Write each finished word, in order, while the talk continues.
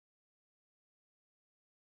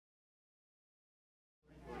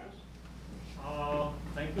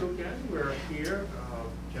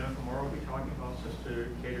Sister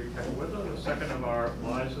Kateri Tekakwitha, the second of our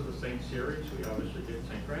Lives of the Saints series. We obviously did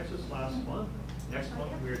St. Francis last month. Next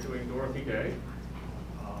month we are doing Dorothy Day.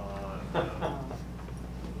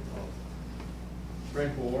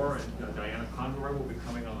 Fred Bohr and Diana Conroy will be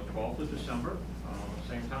coming on the 12th of December.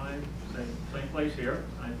 Same time, same place here,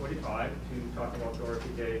 9:45, to talk about Dorothy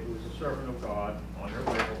Day, who is a servant of God on her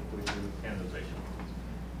way hopefully to canonization.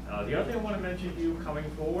 The other thing I want to mention to you coming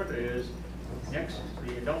forward is next,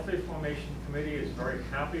 the Adult Faith Formation Committee is very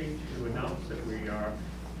happy to announce that we are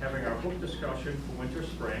having our book discussion for winter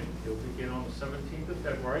spring. It will begin on the 17th of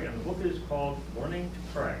February, and the book is called Learning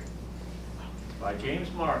to Pray by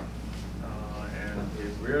James Martin. And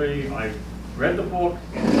it really, I read the book,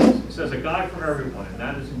 and it says a guide for everyone, and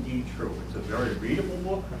that is indeed true. It's a very readable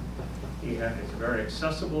book. It's very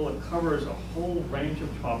accessible. It covers a whole range of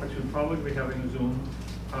topics. We'll probably be having a Zoom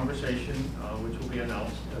conversation, which will be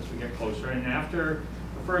announced as we get closer. And after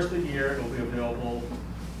the first of the year, it will be available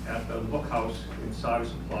at the book house in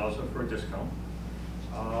Stuyvesant Plaza for a discount.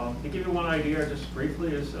 To give you one idea, just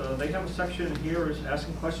briefly, is they have a section here is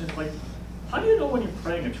asking questions like, how do you know when you're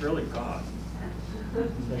praying it's really God?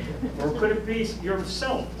 Or could it be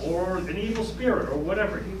yourself or an evil spirit or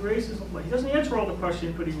whatever? He doesn't answer all the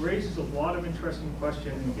questions, but he raises a lot of interesting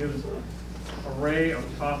questions and gives an array of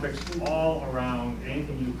topics all around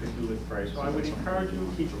anything you could do with prayer. So I would encourage you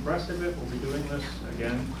to keep abreast of it. We'll be doing this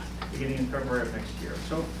again beginning in February of next year.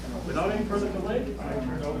 So without any further delay, I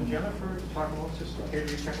turn it over to Jennifer to talk about Sister Kateri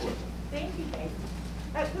Tekakwitha. Thank you, Dave.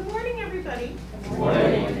 Good morning, everybody. Good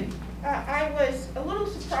morning. I was a little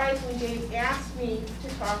surprised when Dave asked me to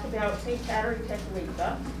talk about St. Kateri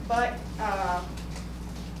Tekakwitha, but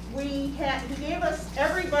he gave us,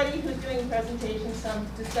 everybody who's doing the presentation, some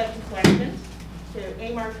discussion questions to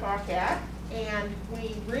aim our talk at, and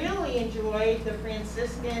we really enjoyed the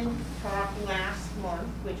Franciscan talk last month,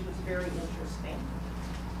 which was very interesting.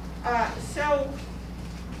 So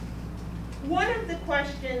one of the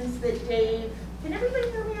questions that Dave, can everybody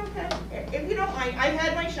hear me okay? If you don't mind, I've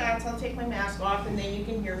had my shots, I'll take my mask off and then you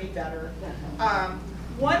can hear me better.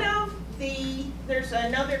 There's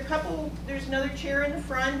another chair in the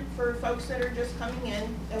front for folks that are just coming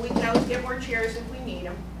in, and we can always get more chairs if we need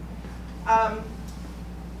them.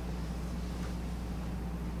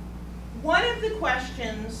 One of the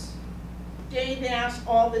questions Dave asked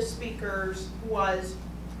all the speakers was,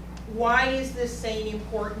 why is this saint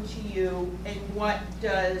important to you, and what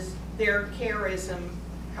does their charism,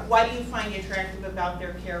 why do you find attractive about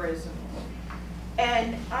their charism?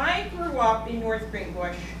 And I grew up in North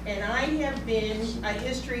Greenbush, and I have been a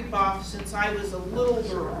history buff since I was a little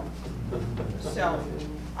girl. So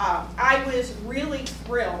I was really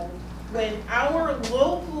thrilled when our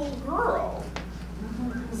local girl,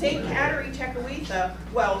 St. Kateri Tekakwitha,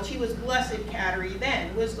 well, she was Blessed Kateri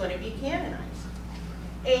then, was going to be canonized.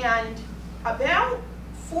 And about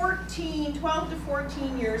 12 to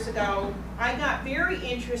 14 years ago, I got very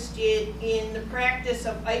interested in the practice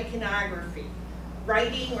of iconography,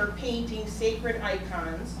 writing or painting sacred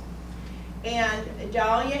icons. And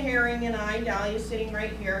Dahlia Herring and I, Dahlia's sitting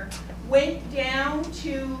right here, went down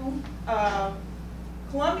to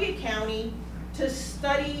Columbia County to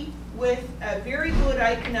study with a very good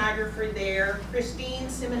iconographer there, Christine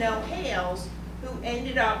Simonell Hales, who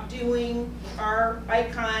ended up doing our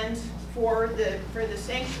icons for the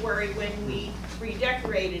sanctuary when we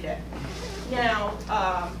redecorated it. Now,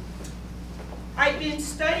 I've been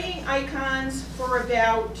studying icons for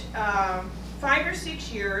about 5 or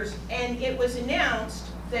 6 years, and it was announced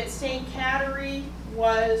that St. Kateri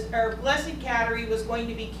or Blessed Kateri was going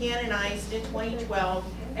to be canonized in 2012,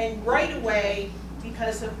 and right away,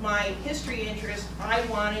 because of my history interest, I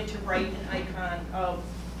wanted to write an icon of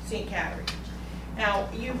St. Kateri. Now,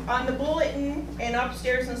 on the bulletin and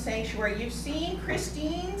upstairs in the sanctuary, you've seen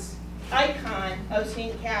Christine's icon of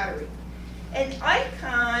St. Kateri. An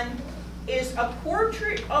icon is a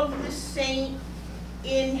portrait of the saint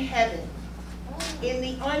in heaven, in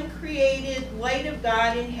the uncreated light of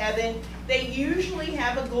God in heaven. They usually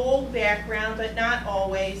have a gold background, but not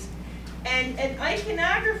always. And an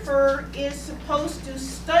iconographer is supposed to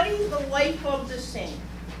study the life of the saint.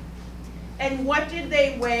 And what did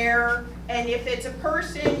they wear? And if it's a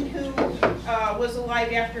person who was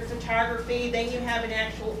alive after photography, then you have an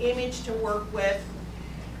actual image to work with.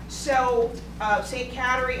 So St.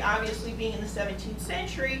 Kateri, obviously being in the 17th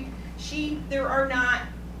century, there are not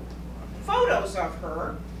photos of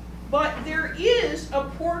her, but there is a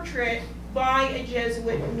portrait by a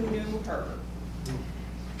Jesuit who knew her.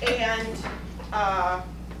 And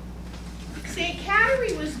St.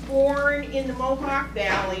 Kateri was born in the Mohawk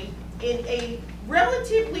Valley in a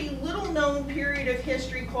relatively little known period of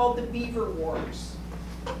history called the Beaver Wars.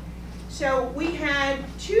 So we had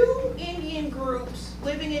two Indian groups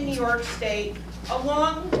living in New York State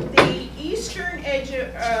along the eastern edge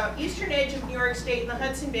of New York State in the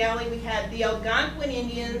Hudson Valley. We had the Algonquin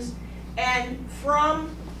Indians, and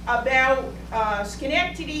from about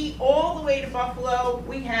Schenectady all the way to Buffalo,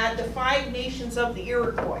 we had the Five Nations of the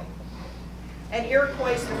Iroquois. And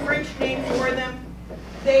Iroquois is the French name for them.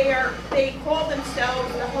 They call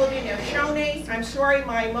themselves the Haudenosaunee. I'm sorry,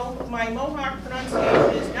 my Mohawk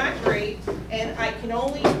pronunciation is not great, and I can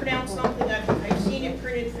only pronounce something I've seen it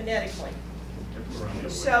printed phonetically.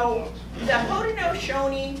 So the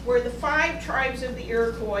Haudenosaunee were the 5 tribes of the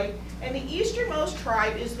Iroquois, and the easternmost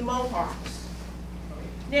tribe is the Mohawks.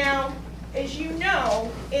 Now, as you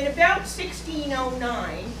know, in about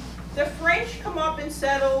 1609, the French come up and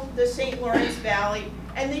settle the St. Lawrence Valley,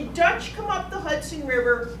 and the Dutch come up the Hudson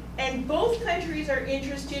River, and both countries are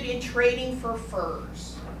interested in trading for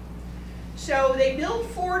furs. So they build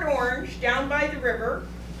Fort Orange down by the river,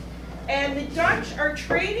 and the Dutch are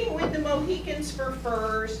trading with the Mohicans for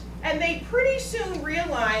furs, and they pretty soon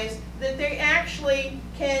realize that they actually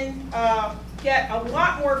can get a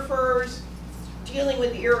lot more furs dealing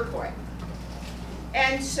with the Iroquois.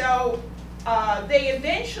 And so they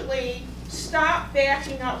eventually stop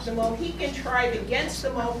backing up the Mohican tribe against the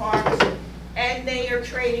Mohawks, and they are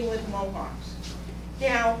trading with Mohawks.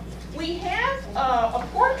 Now, we have a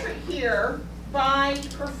portrait here by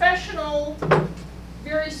professional,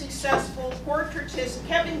 very successful portraitist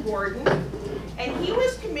Kevin Gordon, and he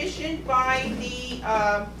was commissioned by the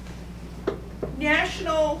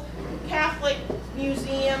National Catholic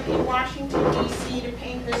Museum in Washington, D.C. to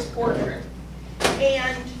paint this portrait.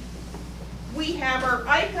 And we have our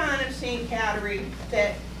icon of St. Kateri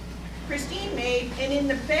that Christine made, and in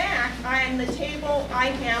the back on the table I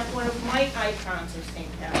have one of my icons of St.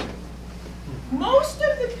 Kateri. Most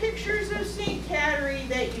of the pictures of St. Kateri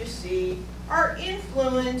that you see are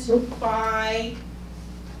influenced by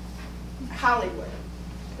Hollywood.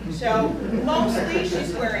 So mostly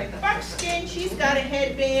she's wearing buckskin, she's got a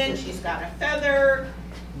headband, she's got a feather,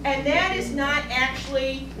 and that is not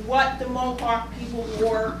actually what the Mohawk people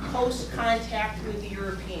wore post-contact with the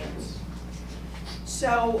Europeans.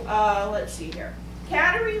 So let's see here.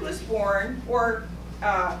 Kateri was born, or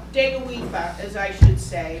Tekakwitha, as I should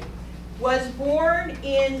say, was born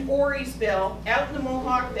in Orisville, out in the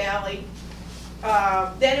Mohawk Valley.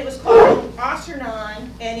 Then it was called Ossernon,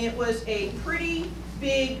 and it was a pretty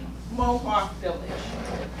big Mohawk village.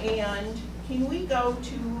 And can we go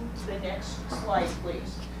to the next slide,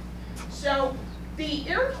 please? So the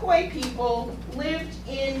Iroquois people lived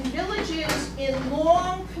in villages in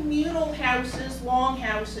long communal houses,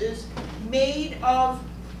 longhouses, made of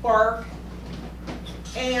bark,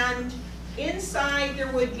 and inside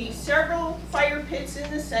there would be several fire pits in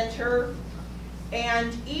the center,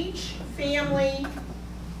 and each family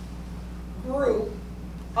group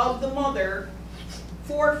of the mother,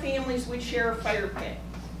 4 families would share a fire pit.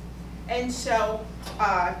 And so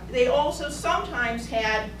they also sometimes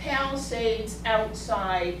had palisades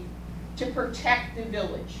outside to protect the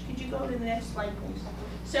village. Could you go to the next slide, please?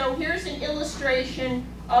 So here's an illustration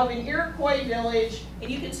of an Iroquois village,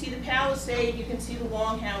 and you can see the palisade, you can see the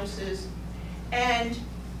longhouses. And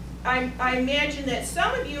I imagine that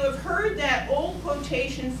some of you have heard that old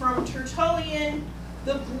quotation from Tertullian,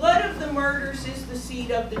 "The blood of the martyrs is the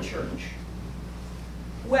seed of the church."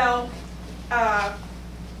 Well,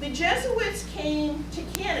 the Jesuits came to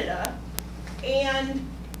Canada, and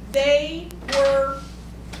they were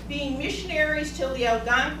being missionaries to the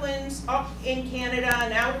Algonquins up in Canada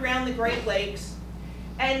and out around the Great Lakes.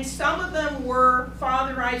 And some of them were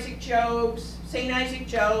Father Isaac Jogues, St. Isaac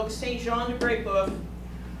Jogues, St. Jean de Brebeuf.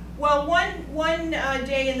 Well, one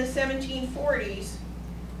day in the 1740s,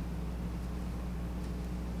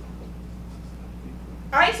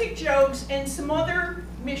 Isaac Jogues and some other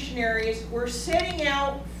missionaries were setting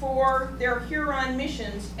out for their Huron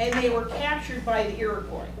missions, and they were captured by the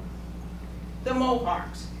Iroquois, the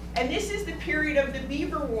Mohawks. And this is the period of the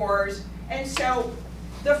Beaver Wars, and so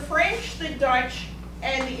the French, the Dutch,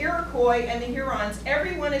 and the Iroquois and the Hurons,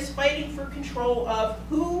 everyone is fighting for control of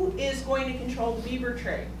who is going to control the beaver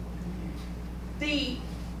trade. The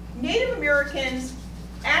Native Americans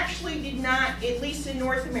actually did not, at least in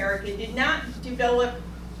North America, did not develop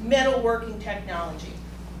metalworking technology.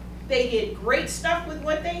 They did great stuff with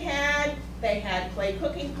what they had. They had clay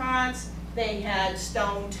cooking pots, they had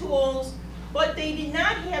stone tools, but they did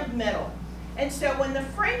not have metal. And so when the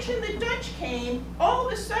French and the Dutch came, all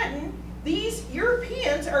of a sudden, these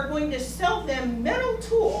Europeans are going to sell them metal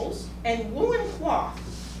tools and woolen cloth.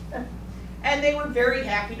 and they were very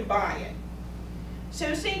happy to buy it.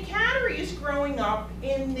 So St. Kateri is growing up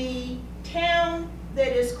in the town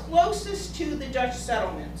that is closest to the Dutch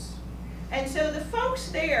settlements. And so the folks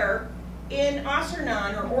there in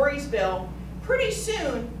Ossernon or Orisville, pretty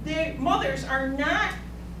soon their mothers are not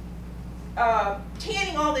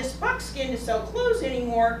tanning all this buckskin to sell clothes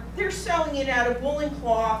anymore. They're selling it out of woolen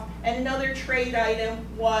cloth, and another trade item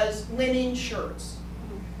was linen shirts.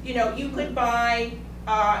 You know, you could buy,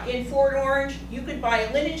 in Fort Orange, you could buy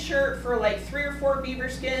a linen shirt for like 3 or 4 beaver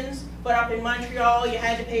skins, but up in Montreal, you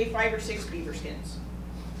had to pay 5 or 6 beaver skins.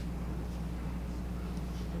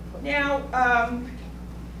 Now,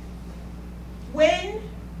 when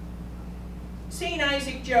St.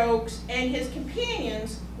 Isaac Jogues and his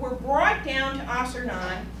companions were brought down to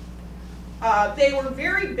Ossernon, they were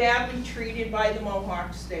very badly treated by the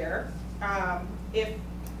Mohawks there. If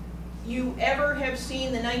you ever have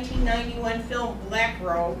seen the 1991 film Black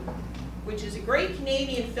Robe, which is a great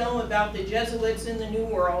Canadian film about the Jesuits in the New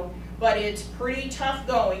World, but it's pretty tough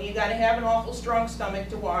going. You got to have an awful strong stomach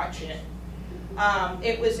to watch it.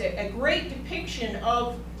 It was a great depiction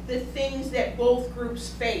of the things that both groups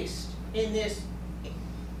faced in this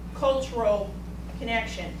cultural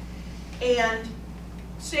connection. And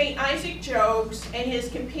St. Isaac Jogues and his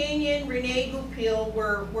companion Rene Goupil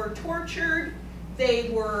were tortured. They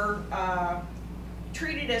were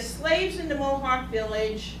treated as slaves in the Mohawk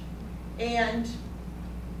village, and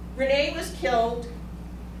Rene was killed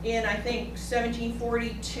in, I think,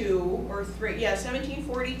 1742 or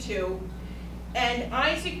 1742, and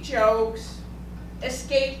Isaac Jogues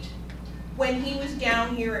escaped when he was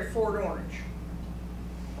down here at Fort Orange.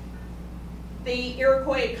 The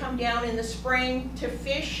Iroquois had come down in the spring to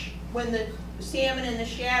fish when the salmon and the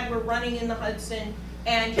shad were running in the Hudson,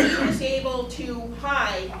 and he was able to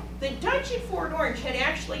hide. The Dutch at Fort Orange had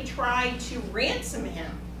actually tried to ransom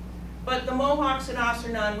him, but the Mohawks at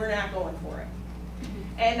Ossernon were not going for it.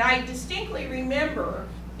 And I distinctly remember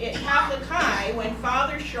at Havlikai when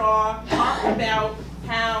Father Shaw talked about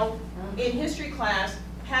how, in history class,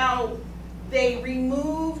 how they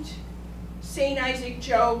removed St. Isaac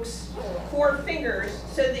Jogues' 4 fingers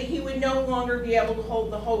so that he would no longer be able to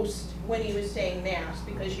hold the host when he was saying Mass,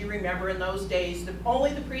 because you remember in those days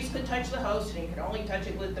only the priest could touch the host, and he could only touch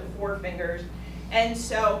it with the 4 fingers. And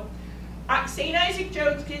so St. Isaac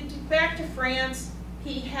Jogues gets back to France.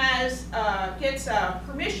 He has gets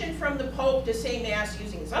permission from the Pope to say Mass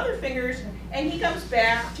using his other fingers, and he comes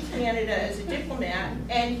back to Canada as a diplomat,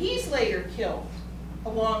 and he's later killed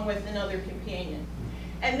along with another companion.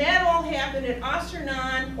 And that all happened at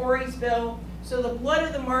Ossernon, Orisville, so the blood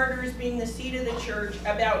of the martyrs being the seat of the church.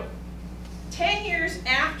 About 10 years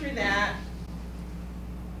after that,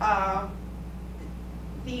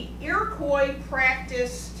 the Iroquois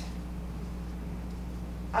practiced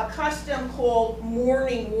a custom called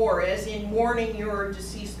mourning war, as in mourning your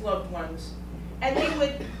deceased loved ones. And they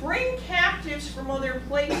would bring captives from other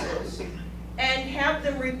places and have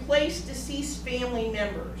them replace deceased family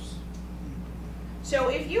members. So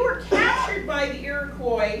if you were captured by the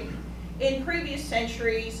Iroquois in previous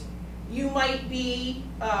centuries, you might be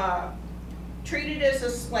treated as a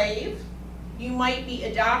slave, you might be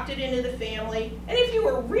adopted into the family, and if you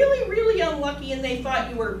were really, really unlucky and they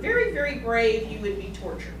thought you were very, very brave, you would be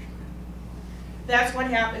tortured. That's what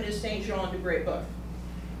happened to Saint Jean de Brebeuf.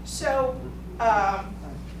 So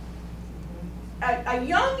a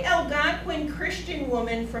young Algonquin Christian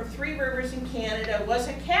woman from 3 Rivers in Canada was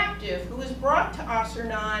a captive who was brought to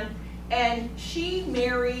Ossernon, and she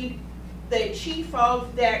married the chief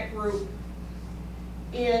of that group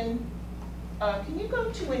in, can you go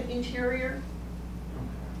to an interior?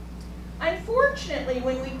 Unfortunately,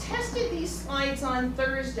 when we tested these slides on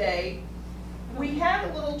Thursday, we had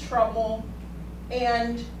a little trouble,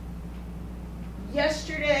 and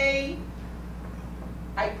yesterday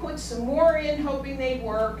I put some more in hoping they'd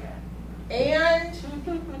work, and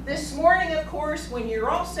this morning, of course, when you're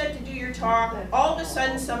all set to do your talk, all of a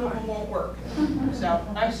sudden some of them won't work. So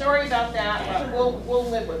I'm sorry about that, but we'll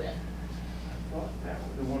live with it.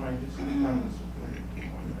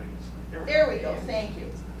 There we go, thank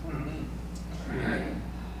you.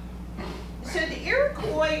 So the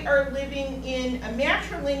Iroquois are living in a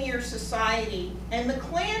matrilinear society, and the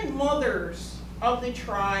clan mothers of the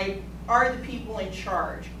tribe are the people in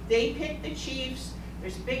charge. They pick the chiefs.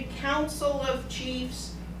 There's a big council of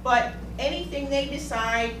chiefs, but anything they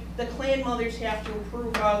decide, the clan mothers have to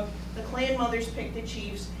approve of. The clan mothers pick the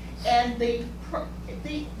chiefs, and the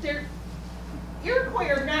Iroquois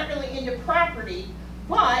are not really into property,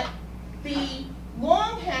 but the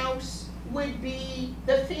longhouse would be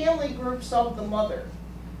the family groups of the mother.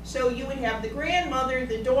 So you would have the grandmother,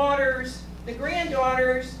 the daughters, the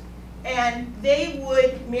granddaughters, and they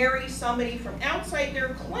would marry somebody from outside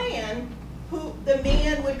their clan, who the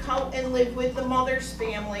man would come and live with the mother's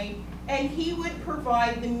family, and he would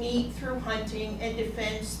provide the meat through hunting and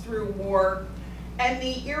defense through war. And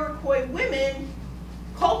the Iroquois women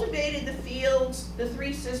cultivated the fields, the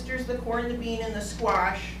three sisters, the corn, the bean, and the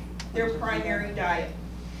squash, their primary diet.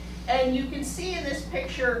 And you can see in this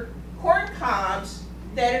picture corn cobs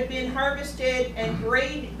that have been harvested and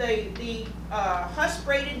the husk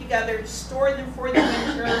braided together to store them for the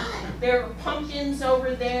winter. There are pumpkins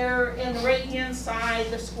over there in the right-hand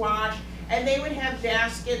side, the squash, and they would have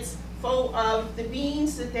baskets full of the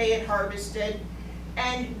beans that they had harvested.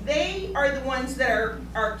 And they are the ones that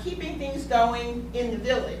are keeping things going in the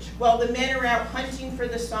village. While the men are out hunting for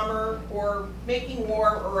the summer, or making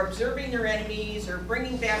war, or observing their enemies, or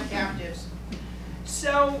bringing back captives.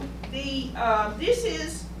 So this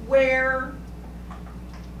is where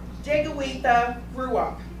Tekakwitha grew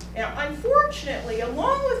up. Now, unfortunately,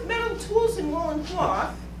 along with metal tools and woolen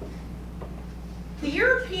cloth, the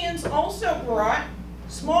Europeans also brought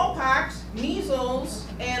smallpox, measles,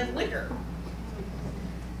 and liquor.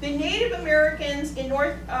 The Native Americans in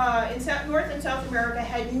North and South America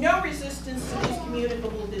had no resistance to these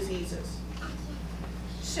communicable diseases.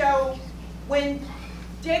 So when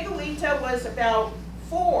Tekakwitha was about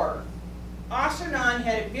 4, Ossernon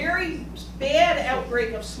had a very bad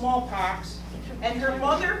outbreak of smallpox, and her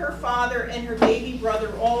mother, her father, and her baby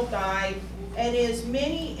brother all died, and as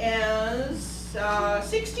many as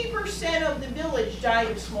 60% of the village died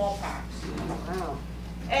of smallpox. Wow.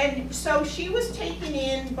 And so she was taken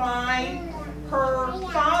in by her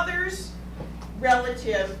father's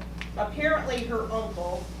relative, apparently her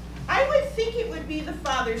uncle. I would think it would be the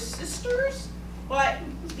father's sisters, but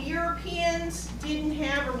the Europeans didn't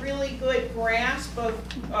have a really good grasp of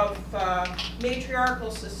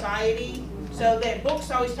matriarchal society, so that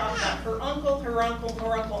books always talk about her uncle, her uncle,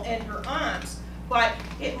 her uncle, and her aunts, but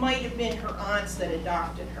it might have been her aunts that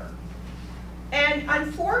adopted her. And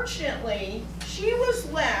unfortunately, she was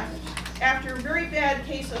left, after a very bad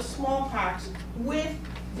case of smallpox, with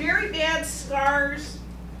very bad scars,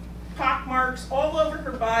 pock marks all over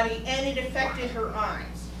her body, and it affected her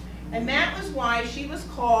eyes. And that was why she was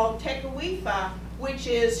called Tekakwitha, which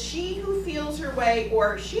is she who feels her way,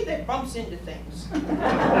 or she that bumps into things.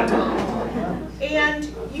 And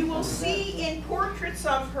you will see in portraits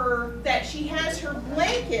of her that she has her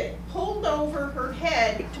blanket pulled over her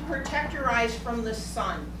head to protect her eyes from the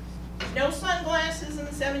sun. No sunglasses in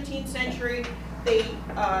the 17th century. The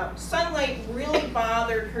sunlight really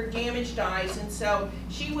bothered her damaged eyes, and so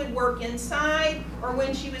she would work inside, or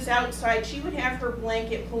when she was outside, she would have her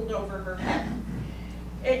blanket pulled over her head.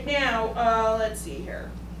 Let's see here.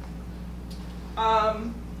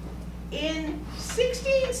 In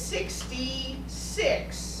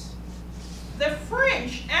 1666, the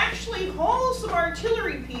French actually hauled some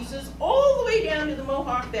artillery pieces all the way down to the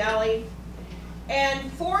Mohawk Valley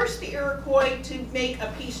and forced the Iroquois to make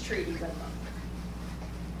a peace treaty with them.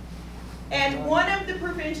 And one of the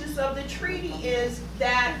provisions of the treaty is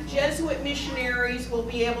that Jesuit missionaries will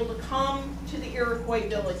be able to come to the Iroquois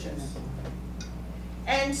villages.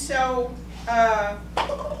 And so, after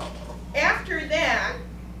that,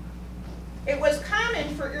 it was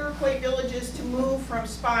common for Iroquois villages to move from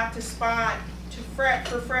spot to spot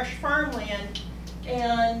for fresh farmland.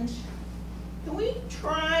 And can we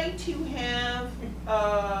try to have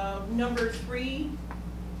number 3,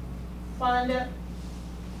 Fonda?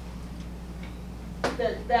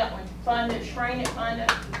 That one, Fonda, Shrine at Fonda.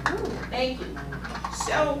 Thank you.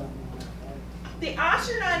 So, the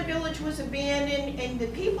Ossernon village was abandoned, and the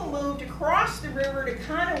people moved across the river to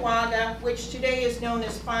Caughnawaga, which today is known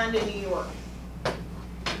as Fonda, New York.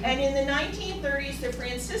 And in the 1930s, the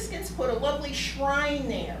Franciscans put a lovely shrine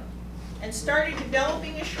there and started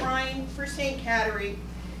developing a shrine for St. Kateri.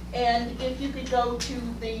 And if you could go to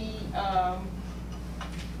the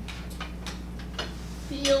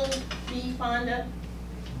field B, Fonda.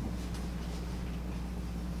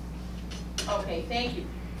 Okay, thank you.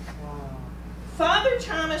 Father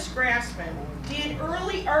Thomas Grassman did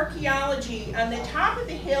early archaeology on the top of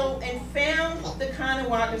the hill and found the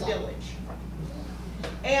Caughnawaga village.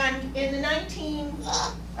 And in the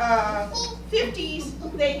 1950s,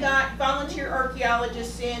 they got volunteer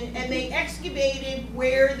archaeologists in, and they excavated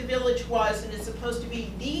where the village was, and it's supposed to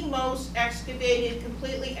be the most excavated,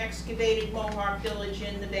 completely excavated Mohawk village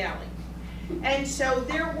in the valley. And so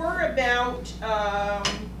there were about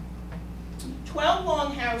 12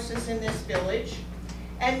 longhouses in this village,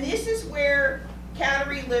 and this is where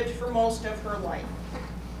Kateri lived for most of her life.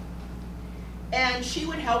 And she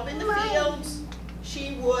would help in the fields.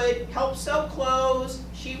 she would help sew clothes.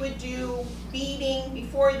 She would do beading.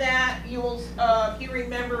 Before that, if you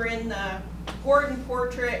remember in the Gordon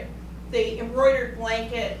portrait, the embroidered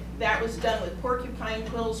blanket, that was done with porcupine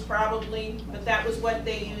quills probably, but that was what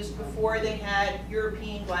they used before they had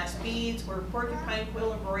European glass beads, were porcupine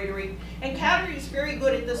quill embroidery. And Kateri was very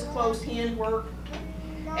good at this close handwork.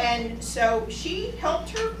 And so she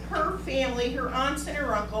helped her family, her aunts and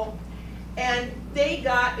her uncle, and they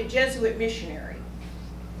got a Jesuit missionary.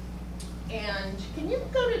 And can you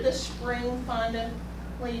go to the spring, Fonda,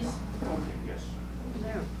 please? Okay, yes.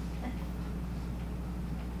 There.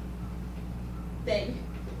 Thank you.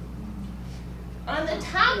 On the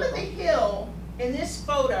top of the hill in this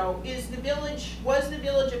photo was the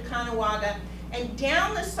village of Caughnawaga, and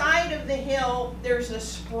down the side of the hill there's a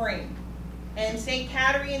spring. And St.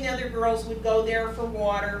 Kateri and the other girls would go there for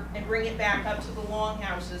water and bring it back up to the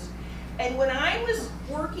longhouses. And when I was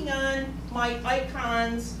working on my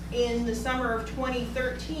icons in the summer of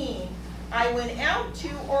 2013, I went out to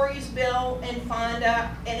Oriesville and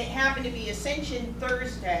Fonda, and it happened to be Ascension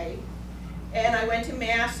Thursday, and I went to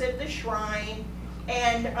Mass at the shrine,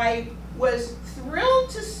 and I was thrilled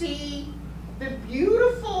to see the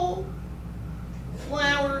beautiful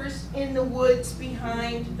flowers in the woods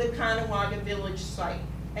behind the Caughnawaga village site.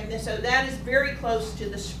 And so that is very close to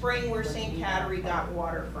the spring where St. Kateri got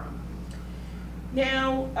water from.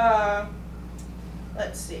 Now,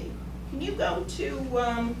 let's see. Can you go to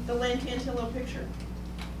the Len Tantillo picture?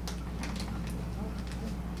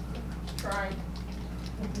 Try.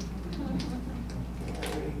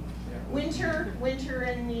 Winter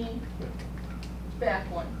in the back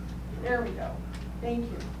one. There we go. Thank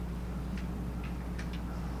you.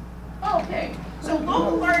 Okay, so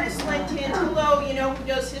local artist Len Tantillo, who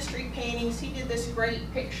does history paintings, he did this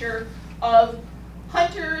great picture of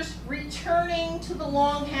hunters returning to the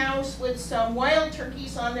longhouse with some wild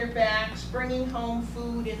turkeys on their backs, bringing home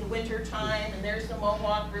food in the winter time, and there's the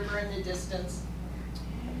Mohawk River in the distance.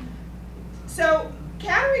 So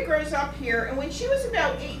Kateri grows up here, and when she was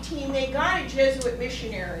about 18, they got a Jesuit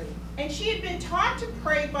missionary, and she had been taught to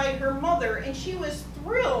pray by her mother, and she was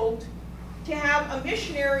thrilled to have a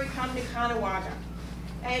missionary come to Caughnawaga.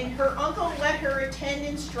 And her uncle let her attend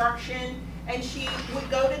instruction, and she would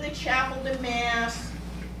go to the chapel to Mass,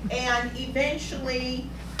 and eventually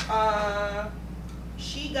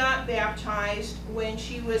she got baptized when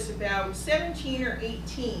she was about 17 or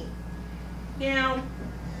 18. Now,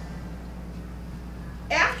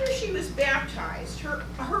 after she was baptized, her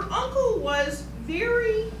uncle was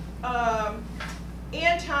very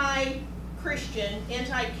anti-Christian,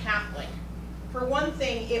 anti-Catholic. For one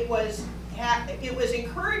thing, it was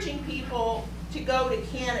encouraging people to go to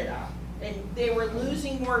Canada, and they were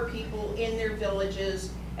losing more people in their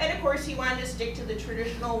villages. And of course, he wanted to stick to the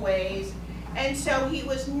traditional ways. And so he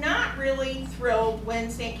was not really thrilled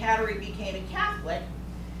when St. Kateri became a Catholic.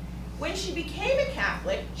 When she became a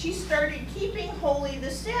Catholic, she started keeping holy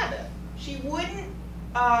the Sabbath. She wouldn't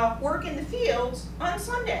work in the fields on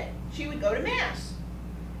Sunday. She would go to Mass.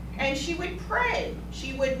 And she would pray.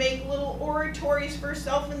 She would make little oratories for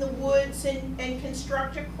herself in the woods and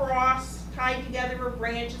construct a cross tied together with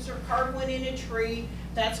branches or carve one in a tree.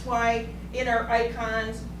 That's why in our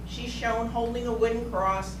icons she's shown holding a wooden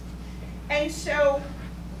cross. And so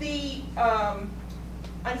the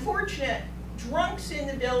unfortunate drunks in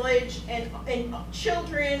the village and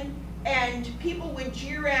children and people would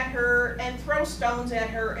jeer at her and throw stones at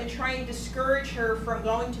her and try and discourage her from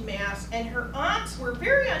going to Mass. And her aunts were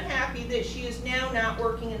very unhappy that she is now not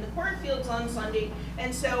working in the cornfields on Sunday,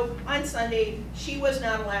 and so on Sunday she was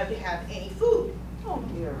not allowed to have any food. Oh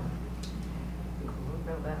dear.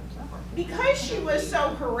 Because she was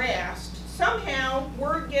so harassed, somehow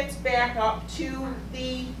word gets back up to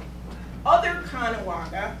the other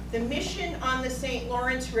Caughnawaga, the mission on the St.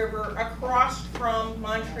 Lawrence River across from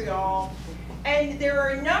Montreal, and there are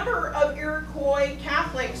a number of Iroquois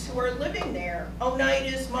Catholics who are living there,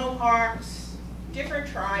 Oneidas, Mohawks,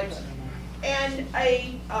 different tribes, and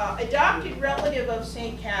a adopted relative of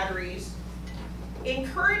St. Kateri's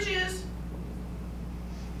encourages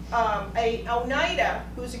a Oneida,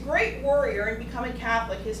 who's a great warrior and become a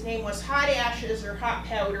Catholic. His name was Hot Ashes or Hot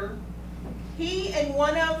Powder. He and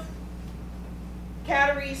one of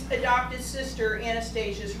Kateri's adopted sister,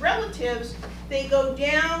 Anastasia's relatives, they go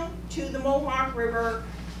down to the Mohawk River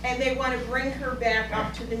and they want to bring her back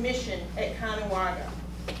up to the mission at Caughnawaga,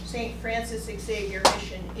 St. Francis Xavier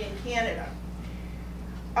Mission in Canada.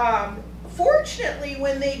 Fortunately,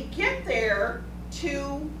 when they get there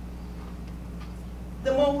to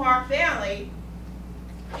the Mohawk Valley,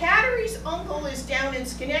 Katteri's uncle is down in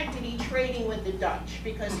Schenectady trading with the Dutch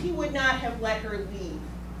because he would not have let her leave.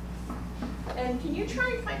 And can you try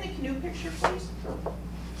and find the canoe picture, please?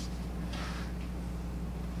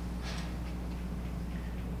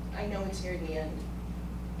 I know it's near the end.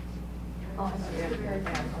 Oh, I see it.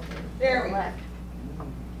 There we go.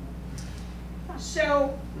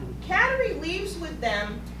 So Kateri leaves with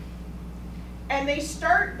them, and they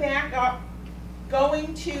start back up,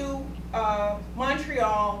 going to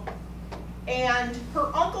Montreal, and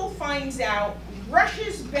her uncle finds out,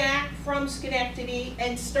 rushes back from Schenectady,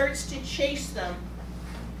 and starts to chase them.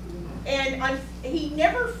 And he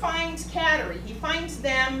never finds Kateri. He finds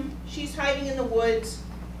them. She's hiding in the woods.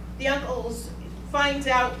 The uncle finds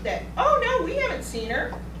out that, oh no, we haven't seen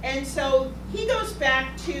her. And so he goes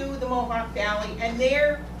back to the Mohawk Valley, and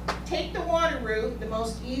there, take the water route, the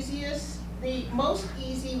most easy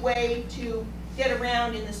way to get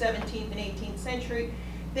around in the 17th and 18th century.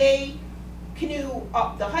 They canoe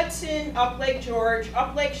up the Hudson, up Lake George,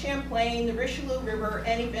 up Lake Champlain, the Richelieu River,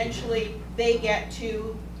 and eventually they get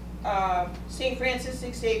to St. Francis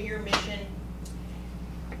Xavier Mission.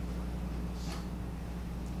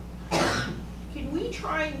 Can we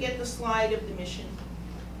try and get the slide of the mission?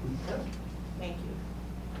 Thank you.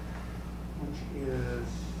 Which is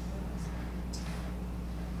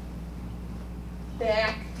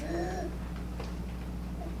Back.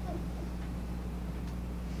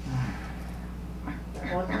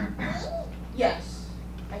 Yes,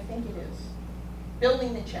 I think it is.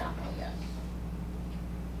 Building the chapel, yes.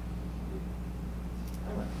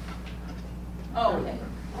 Oh, okay.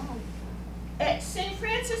 At St.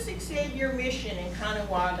 Francis Xavier Mission in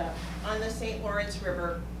Caughnawaga on the St. Lawrence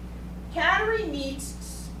River, Kateri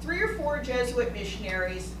meets 3 or 4 Jesuit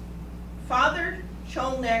missionaries, Father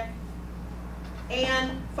Cholnek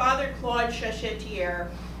and Father Claude Chachetier,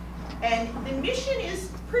 and the mission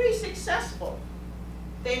is pretty successful.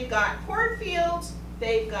 They've got cornfields,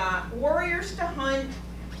 they've got warriors to hunt,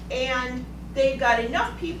 and they've got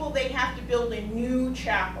enough people they have to build a new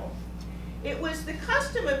chapel. It was the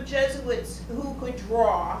custom of Jesuits who could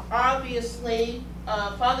draw. Obviously,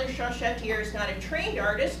 Father Chachetier is not a trained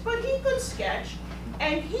artist, but he could sketch,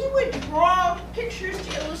 and he would draw pictures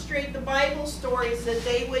to illustrate the Bible stories that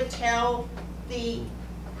they would tell the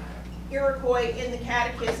Iroquois in the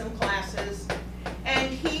catechism classes, and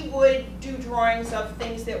he would do drawings of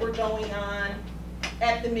things that were going on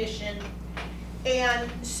at the mission. And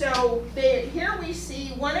so here we see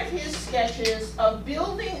one of his sketches of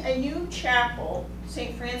building a new chapel,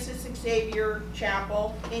 St. Francis Xavier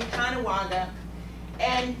Chapel in Caughnawaga.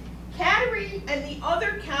 And Kateri and the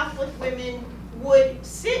other Catholic women would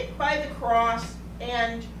sit by the cross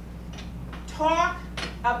and talk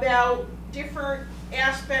about different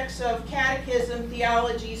aspects of catechism,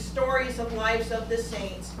 theology, stories of lives of the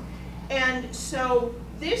saints. And so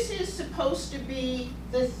this is supposed to be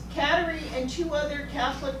the Kateri and 2 other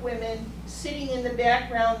Catholic women sitting in the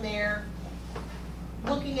background there,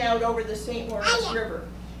 looking out over the St. Lawrence River.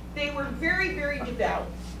 They were very, very devout.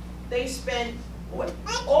 They spent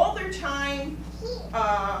all their time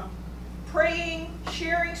praying,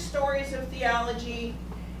 sharing stories of theology,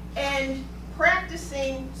 and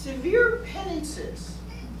practicing severe penances.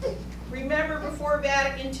 Remember, before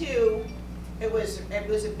Vatican II, it was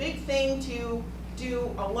a big thing to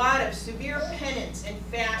do a lot of severe penance and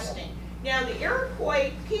fasting. Now, the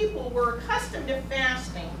Iroquois people were accustomed to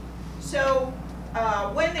fasting, so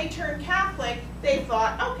when they turned Catholic, they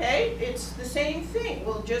thought, okay, it's the same thing.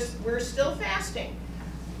 We're still fasting.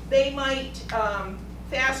 They might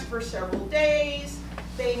fast for several days.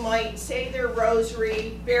 They might say their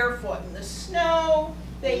rosary barefoot in the snow.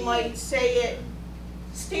 They might say it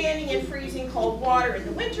standing in freezing cold water in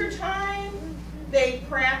the wintertime. They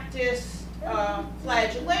practice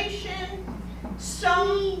flagellation.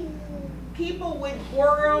 Some people would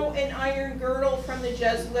borrow an iron girdle from the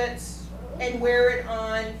Jesuits and wear it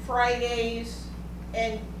on Fridays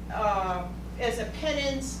and as a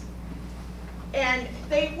penance. And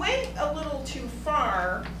they went a little too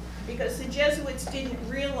far because the Jesuits didn't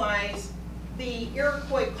realize the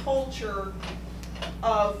Iroquois culture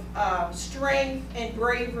of strength and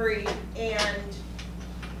bravery and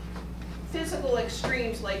physical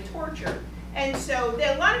extremes like torture. And so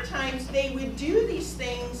a lot of times they would do these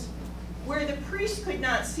things where the priests could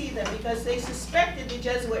not see them because they suspected the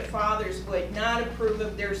Jesuit fathers would not approve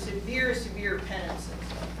of their severe, severe penances.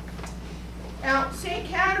 Now, St.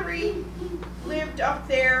 Kateri lived up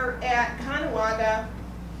there at Caughnawaga,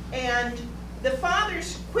 and the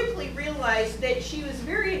fathers quickly realized that she was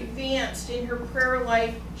very advanced in her prayer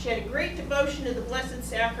life. She had a great devotion to the Blessed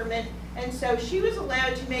Sacrament, and so she was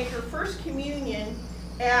allowed to make her first communion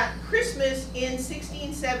at Christmas in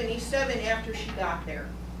 1677 after she got there.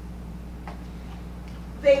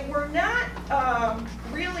 They were not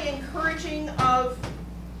really encouraging of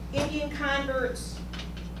Indian converts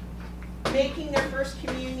making their first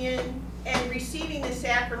communion and receiving the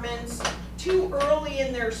sacraments too early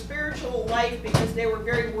in their spiritual life because they were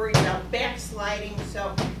very worried about backsliding.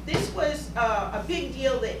 So this was a big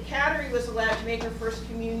deal that Kateri was allowed to make her first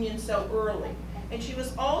communion so early. And she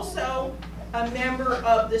was also a member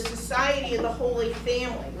of the Society of the Holy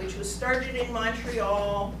Family, which was started in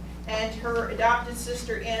Montreal, and her adopted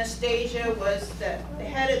sister Anastasia was the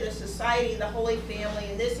head of the Society of the Holy Family,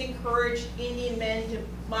 and this encouraged Indian men to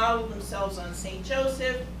model themselves on St.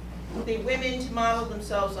 Joseph, the women to model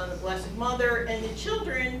themselves on the Blessed Mother, and the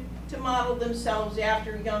children to model themselves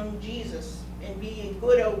after young Jesus and be a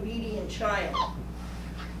good, obedient child.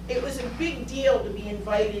 It was a big deal to be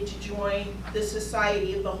invited to join the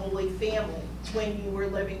Society of the Holy Family when you were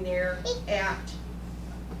living there at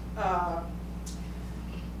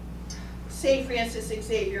St. Francis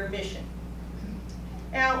Xavier Mission.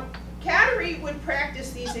 Now, Kateri would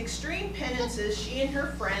practice these extreme penances, she and her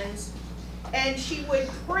friends, and she would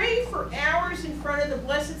pray for hours in front of the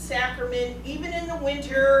Blessed Sacrament, even in the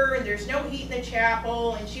winter, and there's no heat in the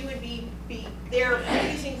chapel, and she would be there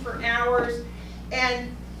freezing for hours.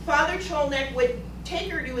 And Father Cholnek would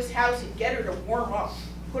take her to his house and get her to warm up,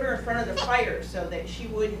 put her in front of the fire so that she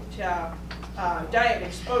wouldn't die of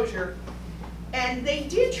exposure. And they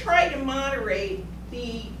did try to moderate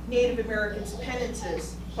the Native Americans'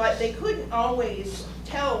 penances, but they couldn't always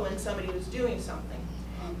tell when somebody was doing something.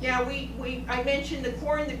 Now, I mentioned the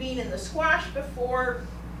corn, the bean, and the squash before.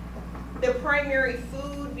 The primary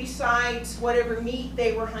food besides whatever meat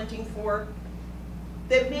they were hunting for.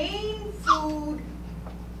 The main food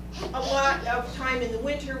a lot of time in the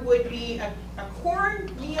winter would be a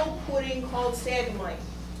cornmeal pudding called sagamite.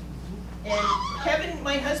 And Kevin,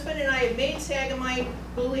 my husband, and I have made sagamite.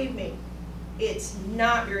 Believe me, it's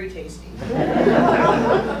not very tasty.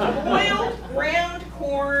 Boiled ground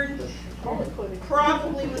corn,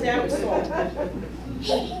 probably without salt.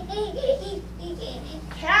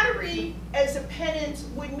 Kateri, as a penance,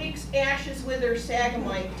 would mix ashes with her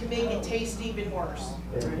sagamite to make it taste even worse.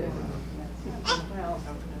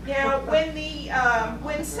 Now,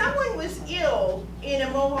 when someone was ill in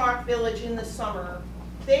a Mohawk village in the summer,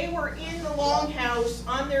 they were in the longhouse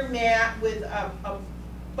on their mat with a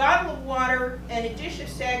bottle of water and a dish of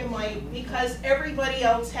sagamite because everybody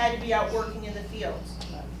else had to be out working in the fields.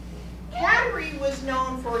 Kateri was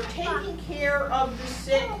known for taking care of the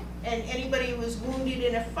sick and anybody who was wounded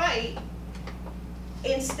in a fight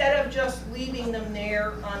instead of just leaving them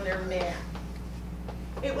there on their mat.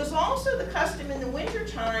 It was also the custom in the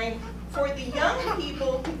wintertime for the young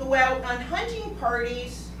people to go out on hunting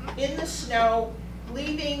parties in the snow,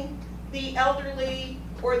 leaving the elderly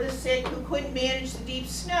or the sick who couldn't manage the deep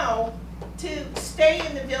snow to stay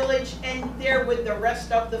in the village and there with the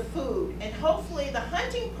rest of the food. And hopefully the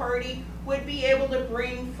hunting party would be able to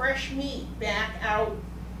bring fresh meat back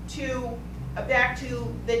to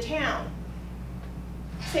the town.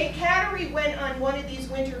 St. Kateri went on one of these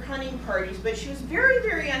winter hunting parties, but she was very,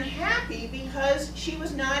 very unhappy because she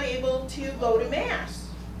was not able to go to Mass.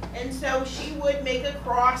 And so she would make a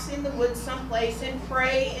cross in the woods someplace and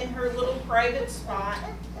pray in her little private spot.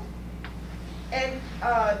 And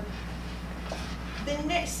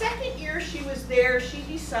the second year she was there, she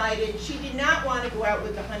decided she did not want to go out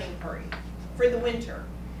with the hunting party for the winter.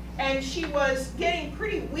 And she was getting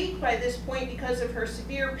pretty weak by this point because of her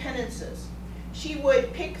severe penances. She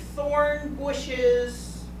would pick thorn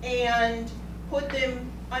bushes and put them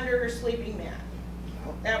under her sleeping mat.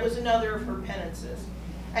 That was another of her penances.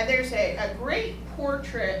 And there's a great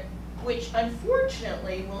portrait, which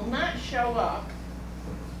unfortunately will not show up,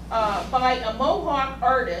 by a Mohawk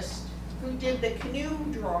artist who did the canoe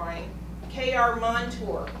drawing, K.R.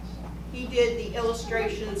 Montour. He did the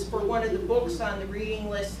illustrations for one of the books on the reading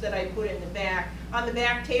list that I put in the back. On the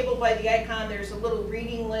back table by the icon, there's a little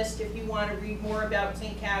reading list if you want to read more about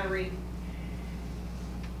St. Kateri.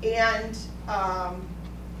 And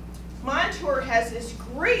Montour has this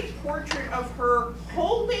great portrait of her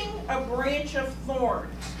holding a branch of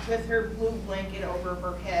thorns with her blue blanket over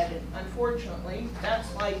her head. And unfortunately, that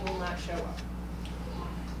slide will not show up.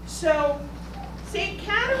 So St.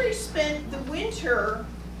 Kateri spent the winter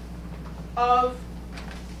of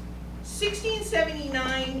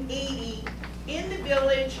 1679-80 in the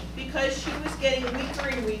village because she was getting weaker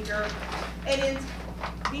and weaker. And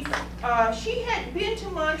she had been to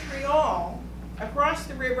Montreal across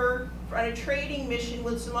the river on a trading mission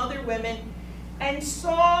with some other women and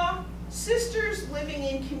saw sisters living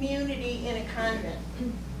in community in a convent.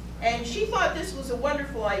 And she thought this was a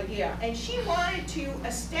wonderful idea. And she wanted to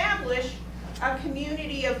establish a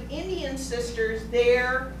community of Indian sisters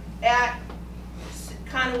there at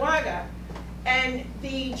Caughnawaga. And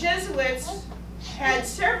the Jesuits had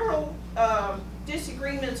several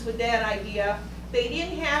disagreements with that idea. They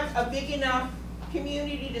didn't have a big enough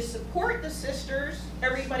community to support the sisters.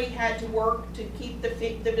 Everybody had to work to keep the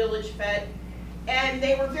village fed. And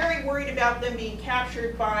they were very worried about them being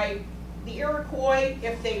captured by the Iroquois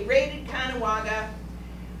if they raided Caughnawaga.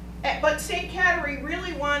 But St. Kateri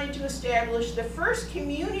really wanted to establish the first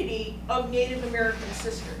community of Native American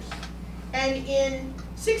sisters. And in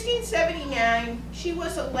 1679, she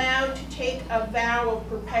was allowed to take a vow of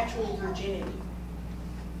perpetual virginity.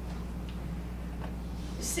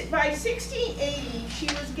 By 1680, she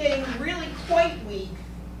was getting really quite weak,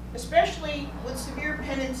 especially with severe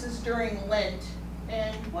penances during Lent.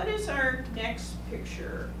 And what is our next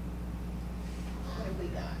picture? What have we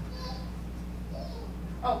got?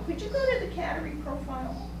 Oh, could you go to the Kateri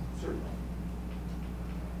profile? Certainly.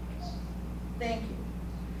 Thank you.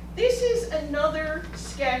 This is another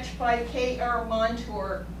sketch by K.R.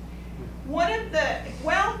 Montour.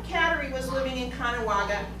 While Kateri was living in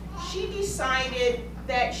Caughnawaga, she decided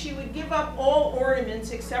that she would give up all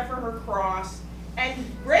ornaments except for her cross, and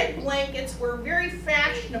red blankets were very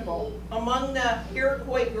fashionable among the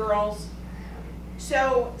Iroquois girls.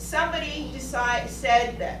 So somebody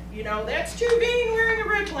said that, you know, that's too vain wearing a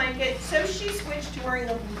red blanket, so she switched to wearing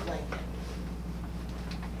a blue blanket.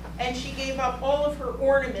 And she gave up all of her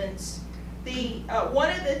ornaments.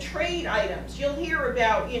 One of the trade items, you'll hear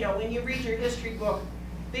about, you know, when you read your history book,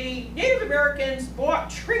 the Native Americans bought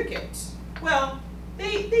trinkets. Well,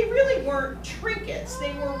 they really weren't trinkets.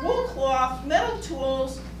 They were wool cloth, metal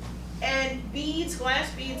tools, and beads,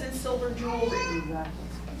 glass beads, and silver jewelry.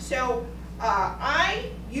 So I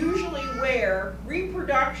usually wear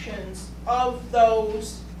reproductions of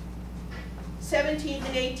those 17th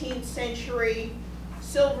and 18th century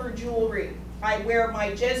silver jewelry. I wear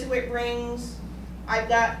my Jesuit rings.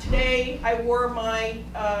 Today I wore my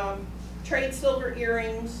trade silver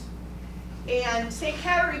earrings. And St.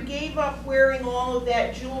 Kateri gave up wearing all of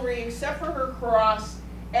that jewelry except for her cross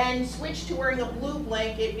and switched to wearing a blue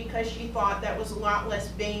blanket because she thought that was a lot less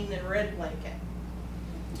vain than a red blanket.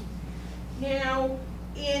 Now,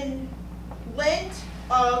 in Lent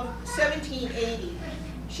of 1780,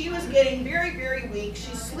 she was getting very, very weak.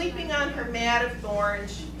 She's sleeping on her mat of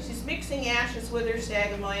thorns. She's mixing ashes with her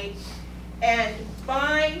sagamite. And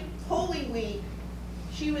by Holy Week,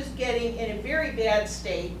 she was getting in a very bad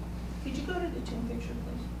state. Could you go to the tomb picture,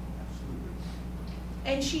 please? Absolutely.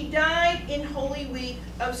 And she died in Holy Week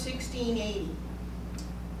of 1680.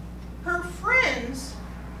 Her friends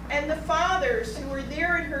and the fathers who were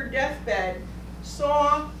there at her deathbed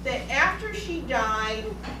saw that after she died,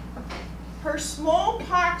 her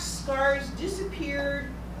smallpox scars disappeared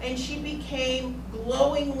and she became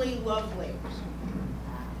glowingly lovely.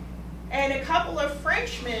 And a couple of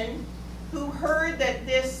Frenchmen who heard that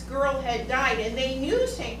this girl had died, and they knew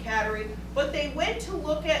St. Kateri, but they went to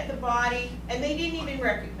look at the body and they didn't even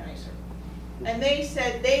recognize her. And they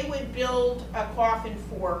said they would build a coffin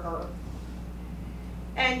for her.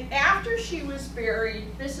 And after she was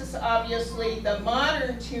buried, this is obviously the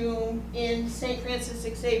modern tomb in St. Francis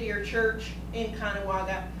Xavier Church in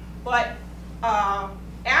Caughnawaga, but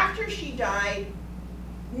after she died,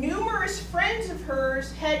 numerous friends of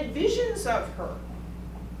hers had visions of her,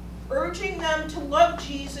 urging them to love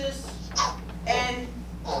Jesus and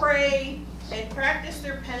pray and practice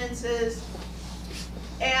their penances.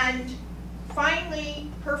 And finally,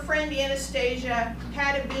 her friend Anastasia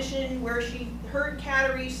had a vision where she heard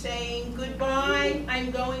Kateri saying, "Goodbye, I'm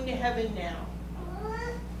going to heaven now."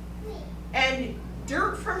 And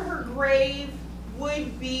dirt from her grave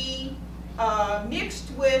would be mixed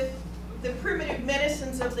with the primitive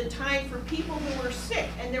medicines of the time for people who were sick,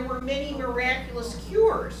 and there were many miraculous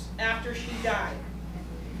cures after she died.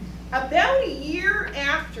 About a year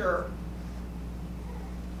after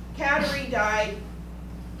Kateri died,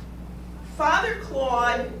 Father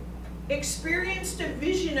Claude experienced a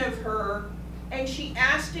vision of her, and she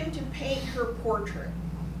asked him to paint her portrait.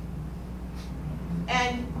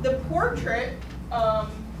 And the portrait,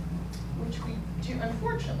 which we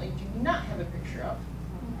unfortunately do not have a picture of.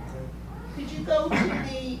 Could you go to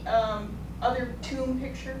the other tomb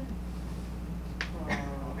picture?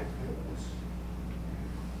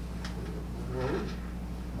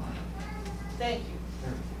 Thank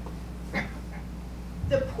you.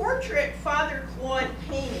 the portrait Father Claude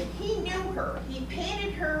painted, he knew her. He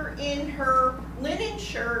painted her in her linen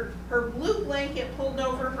shirt, her blue blanket pulled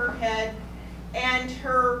over her head, and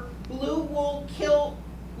her blue wool kilt,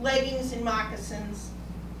 leggings, and moccasins.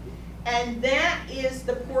 And that is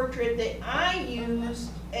the portrait that I used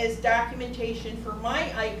as documentation for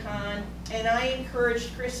my icon, and I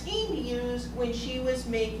encouraged Christine to use when she was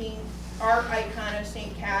making our icon of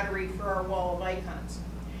St. Kateri for our wall of icons.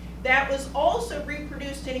 That was also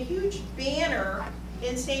reproduced in a huge banner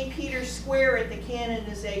in St. Peter's Square at the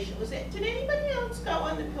canonization. Did anybody else go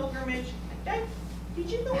on the pilgrimage? Did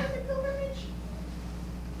you go on the pilgrimage?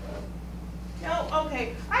 No?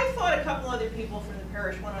 Okay. I thought a couple other people from the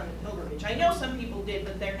parish went on the pilgrimage. I know some people did,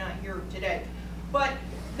 but they're not here today. But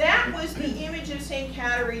that was the image of St.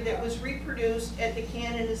 Kateri that was reproduced at the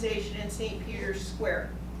canonization in St. Peter's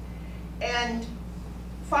Square. And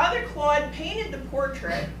Father Claude painted the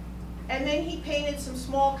portrait, and then he painted some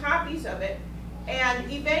small copies of it,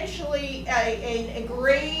 and eventually an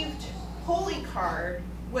engraved holy card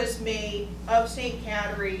was made of St.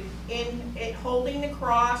 Kateri holding the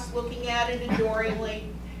cross, looking at it adoringly,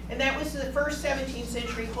 and that was the first 17th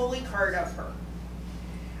century holy card of her.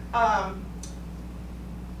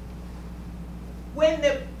 When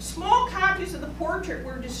the small copies of the portrait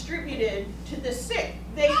were distributed to the sick,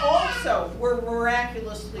 they also were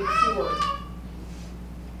miraculously cured.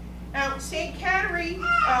 Now, St. Kateri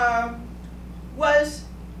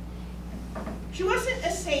she wasn't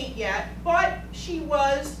a saint yet, but she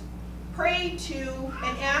was prayed to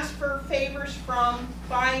and asked for favors from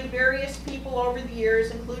by various people over the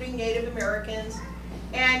years, including Native Americans,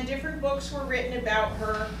 and different books were written about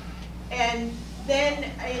her. And then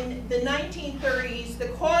in the 1930s, the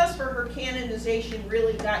cause for her canonization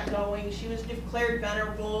really got going. She was declared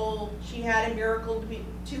venerable. She had a miracle,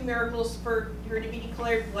 two miracles for her to be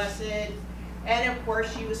declared blessed. And of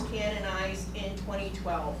course, she was canonized in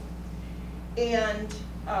 2012. And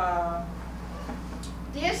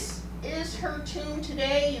this is her tomb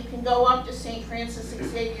today. You can go up to St. Francis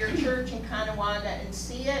Xavier Church in Caughnawaga and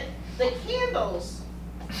see it. The candles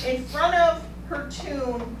in front of her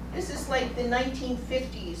tomb, this is like the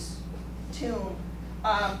 1950s tomb,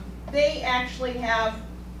 they actually have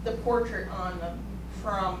the portrait on them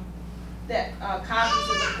from that copies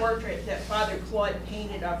of the portrait that Father Claude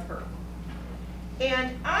painted of her.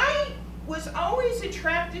 And I was always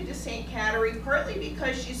attracted to St. Kateri, partly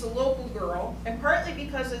because she's a local girl, and partly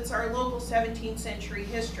because it's our local 17th century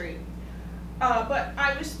history. But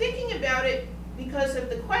I was thinking about it because of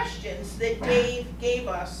the questions that Dave gave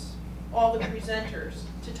us, all the presenters,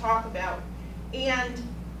 to talk about. And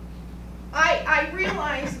I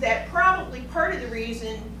realized that probably part of the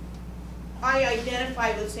reason I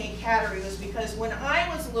identified with St. Kateri was because when I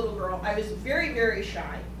was a little girl, I was very, very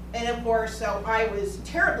shy. And of course, so I was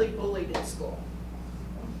terribly bullied in school.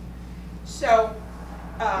 So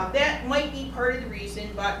that might be part of the reason,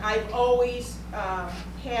 but I've always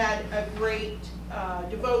had a great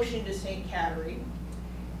devotion to St. Kateri.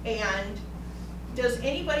 And does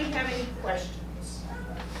anybody have any questions?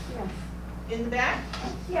 Yes. In the back?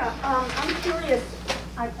 Yeah, I'm curious,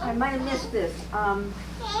 I might have missed this.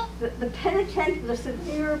 The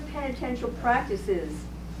severe penitential practices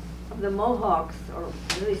of the Mohawks, or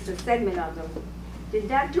at least a segment of them, did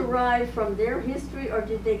that derive from their history, or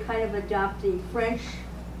did they kind of adopt the French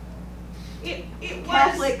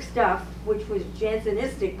Catholic stuff, which was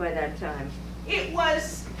Jansenistic by that time? It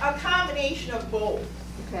was a combination of both.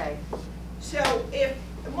 Okay. So if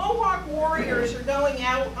the Mohawk warriors are going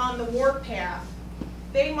out on the warpath,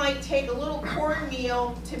 they might take a little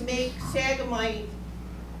cornmeal to make sagamite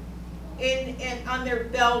and on their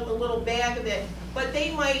belt, a little bag of it, but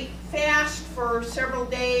they might fast for several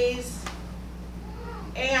days,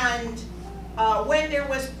 and when there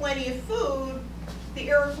was plenty of food, the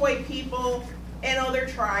Iroquois people and other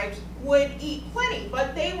tribes would eat plenty,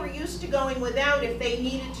 but they were used to going without if they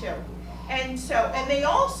needed to. And they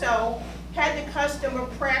also had the custom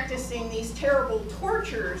of practicing these terrible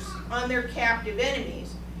tortures on their captive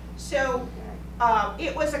enemies. So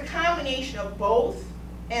it was a combination of both,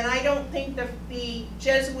 and I don't think the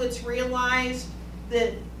Jesuits realized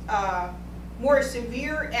the more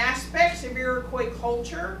severe aspects of Iroquois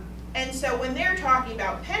culture. And so when they're talking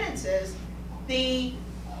about penances, the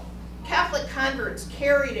Catholic converts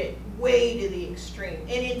carried it way to the extreme.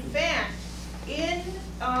 And in fact, in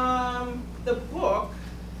the book,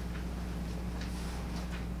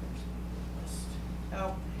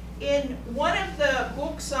 in one of the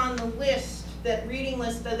books on the list, that reading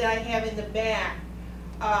list that I have in the back,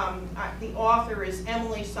 the author is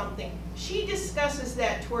Emily something. She discusses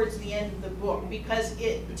that towards the end of the book, because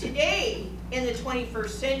today in the 21st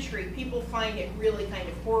century, people find it really kind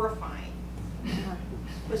of horrifying.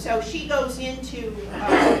 So she goes into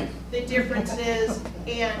the differences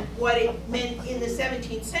and what it meant in the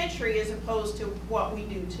 17th century as opposed to what we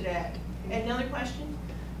do today. Another question?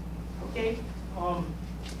 Dave?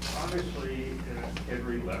 Obviously,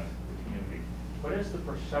 Kateri left the community. What is the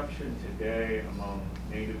perception today among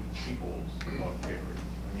Native peoples about Kateri?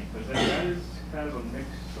 I mean, because that is kind of a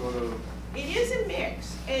mixed sort of... It is a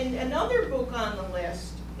mix. And another book on the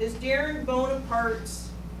list is Darren Bonaparte's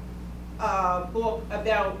book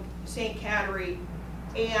about St. Kateri,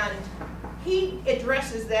 and he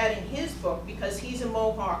addresses that in his book because he's a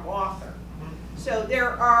Mohawk author. So there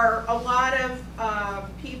are a lot of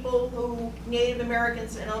people who, Native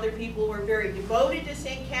Americans and other people, were very devoted to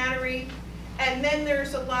St. Kateri, and then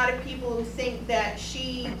there's a lot of people who think that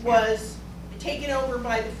she was taken over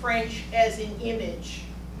by the French as an image,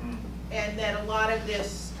 and that a lot of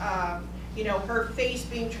this, you know, her face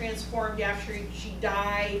being transformed after she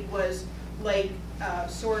died was like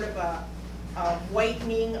sort of a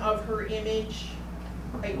whitening of her image,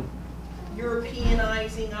 like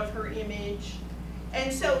Europeanizing of her image.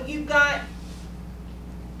 And so you've got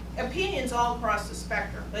opinions all across the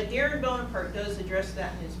spectrum, but Darren Bonaparte does address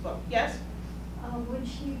that in his book. Yes? Would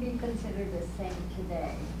she be considered a saint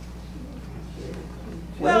today?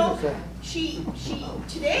 Well,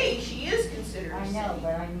 today she is considered a I saint. know,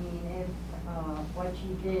 but I mean, if what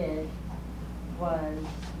she did was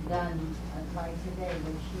done like today,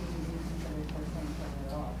 would she be considered a saint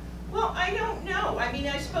at all? Well, I don't know. I mean,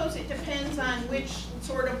 I suppose it depends on which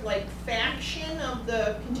sort of like faction of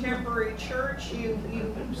the contemporary church you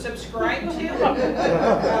subscribe to.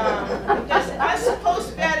 Because us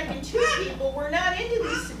post-Vatican II people, we're not into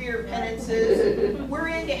these severe penances. We're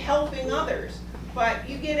into helping others. But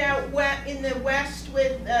you get out in the West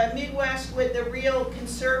with Midwest with the real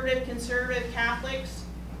conservative Catholics,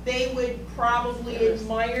 they would probably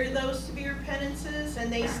admire those severe penances,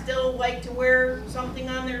 and they still like to wear something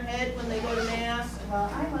on their head when they go to Mass. Well,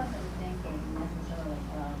 I wasn't thinking necessarily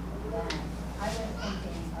of that. I was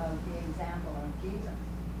thinking of the example of Jesus.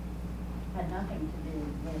 Had nothing to do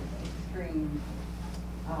with extreme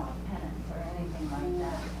penance or anything like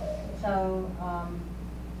that. So,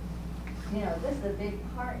 you know, this is a big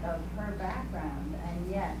part of her background, and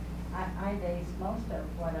yet I base most of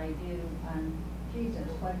what I do on Jesus,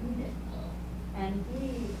 what he did. And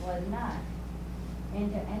he was not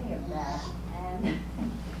into any of that. And,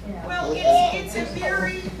 you know. Well, it's a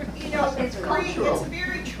very, you know, it's a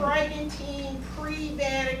very Tridentine,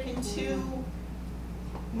 pre-Vatican II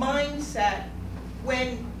mindset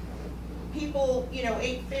when people, you know,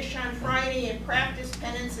 ate fish on Friday and practiced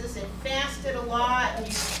penances and fasted a lot, and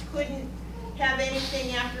you couldn't have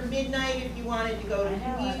anything after midnight if you wanted to go to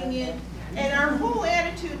communion. And our whole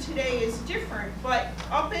attitude today is different, but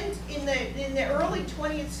up in the early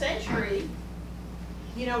 20th century,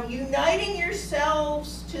 you know, uniting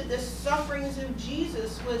yourselves to the sufferings of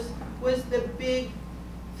Jesus was the big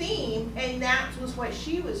theme, and that was what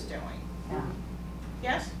she was doing. Yeah.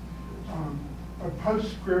 Yes? A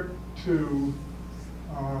postscript to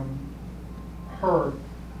her.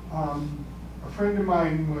 A friend of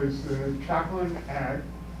mine was the chaplain at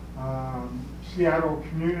Seattle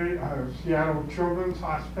Children's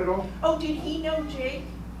Hospital. Oh, did he know Jake?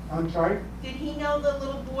 I'm sorry? Did he know the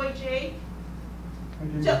little boy Jake? I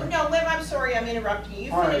didn't- So, no, Liv, I'm sorry, I'm interrupting you.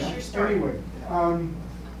 You All finish right. your story. Anyway,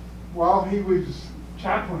 while he was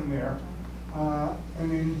chaplain there, an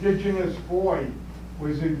indigenous boy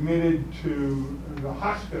was admitted to the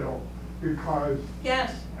hospital because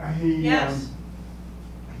Yes, he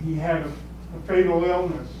had a fatal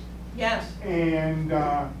illness, yes. and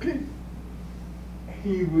the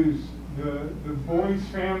boy's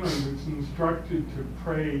family was instructed to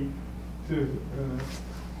pray to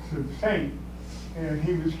the saint, and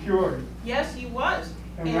he was cured. Yes, he was.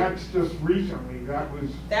 And that's just recently. That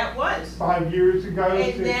was. 5 years ago,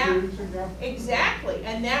 And 6 years ago. Exactly,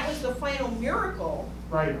 and that was the final miracle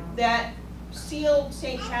Right. that sealed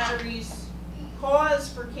St. Kateri's cause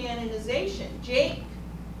for canonization. Jake,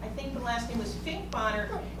 I think the last name was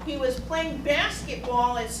Finkbonner, he was playing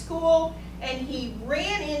basketball at school, and he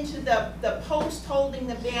ran into the post holding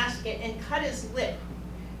the basket and cut his lip.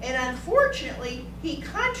 And unfortunately, he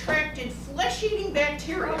contracted flesh-eating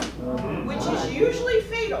bacteria, which is usually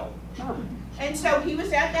fatal. And so he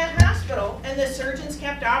was at that hospital, and the surgeons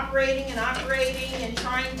kept operating and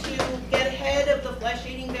trying to get ahead of the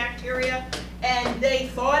flesh-eating bacteria, and they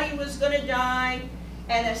thought he was going to die.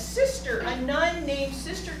 And a nun named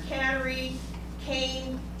Sister Kateri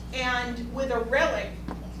came and with a relic,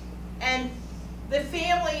 and the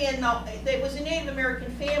family, and it was a Native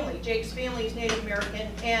American family. Jake's family is Native American,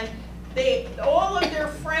 and all of their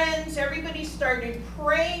friends, everybody started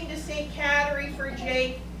praying to St. Kateri for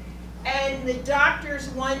Jake, and the doctors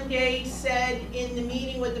one day said in the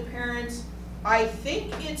meeting with the parents, I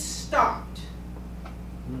think it stopped,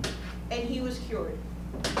 and he was cured.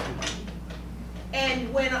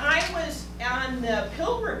 And when I was on the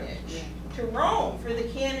pilgrimage to Rome for the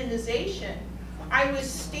canonization, I was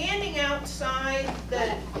standing outside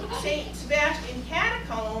the St. Sebastian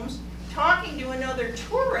catacombs talking to another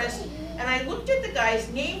tourist, and I looked at the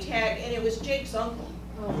guy's name tag, and it was Jake's uncle.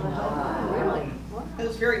 Oh, wow. Really? It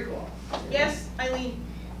was very cool. Yes, Eileen?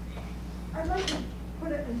 I'd like to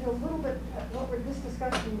put it into a little bit, what we're just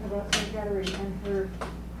discussing about St. Kateri and her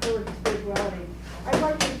spirituality. I'd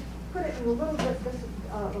like to put it in a little bit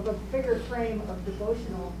of a bigger frame of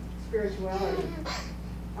devotional spirituality.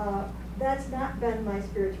 That's not been my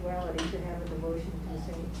spirituality, to have a devotion to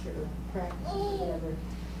saints or practice or whatever.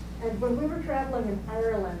 And when we were traveling in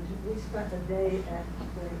Ireland, we spent a day at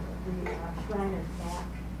the Shrine of Mac,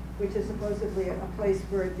 which is supposedly a place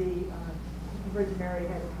where the Virgin Mary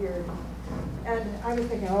had appeared. And I was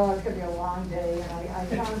thinking, oh, it's going to be a long day. And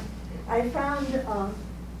I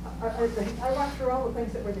walked through all the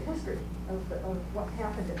things that were the history of what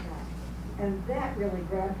happened at Mac. And that really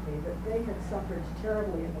grabbed me, that they had suffered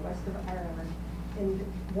terribly in the west of Ireland. In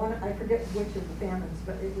one, I forget which of the famines,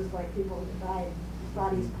 but it was like people died,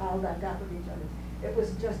 bodies piled on top of each other. It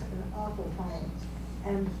was just an awful time.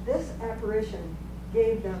 And this apparition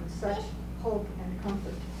gave them such hope and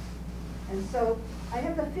comfort. And so I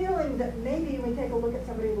have the feeling that maybe we take a look at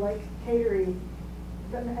somebody like Kateri,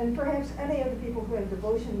 and perhaps any of the people who have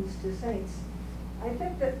devotions to saints, I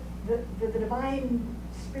think that the divine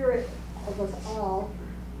spirit of us all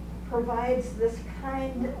provides this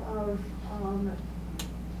kind of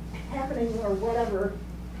happening or whatever,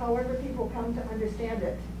 however people come to understand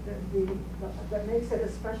it, that makes it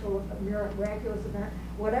a special, miraculous event,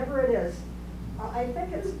 whatever it is. I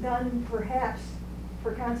think it's done perhaps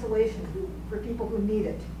for consolation for people who need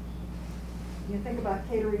it. You think about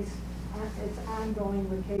Kateri's, it's ongoing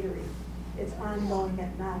with Kateri. It's ongoing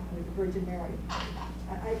at Knock with the Virgin Mary.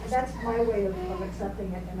 That's my way of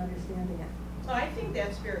accepting it and understanding it. So I think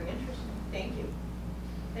that's very interesting. Thank you.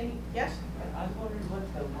 Thank you. Yes? I was wondering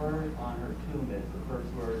what the word on her tomb is, the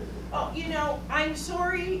first word. Oh, you know, I'm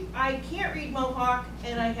sorry, I can't read Mohawk,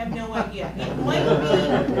 and I have no idea.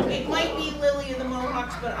 It might be Lily of the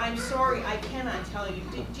Mohawks, but I'm sorry, I cannot tell you.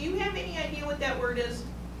 Do you have any idea what that word is?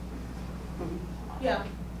 Yeah.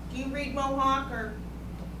 Do you read Mohawk or?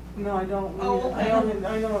 No, I don't. Oh, okay.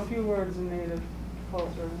 I know a few words in Native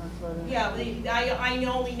culture. That's what I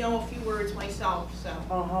only know a few words myself, so.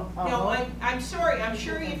 Uh-huh. No, I'm sorry. I'm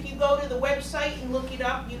sure if you go to the website and look it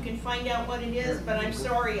up, you can find out what it is, but I'm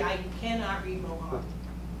sorry, I cannot read Mohawk.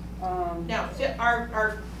 Now,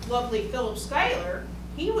 our lovely Philip Schuyler,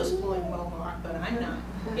 he was fluent Mohawk, but I'm not.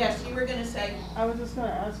 Yes, you were going to say? I was just going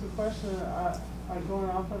to ask a question, going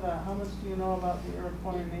off of that. How much do you know about the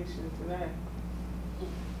Iroquois nation today?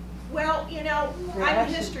 Well, you know, I'm a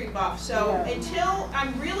history buff, so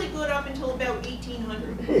I'm really good up until about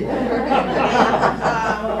 1800.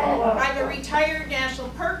 I'm a retired National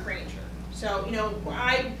Park Ranger, so, you know,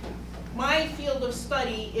 my field of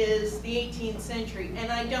study is the 18th century,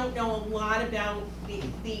 and I don't know a lot about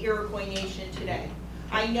the Iroquois nation today.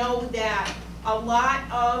 I know that a lot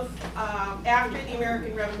of, after the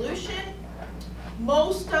American Revolution,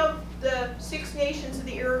 most of the Six Nations of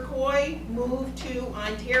the Iroquois moved to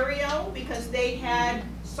Ontario because they had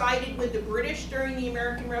sided with the British during the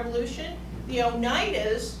American Revolution. The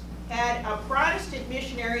Oneidas had a Protestant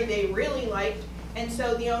missionary they really liked, and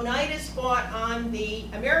so the Oneidas fought on the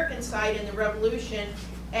American side in the Revolution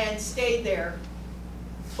and stayed there.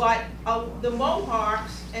 But the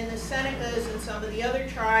Mohawks and the Senecas and some of the other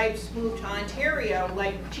tribes moved to Ontario,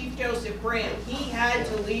 like Chief Joseph Brant. He had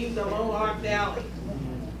to leave the Mohawk Valley.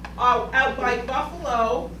 Out by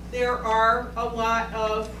Buffalo, there are a lot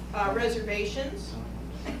of reservations,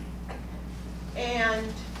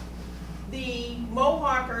 and the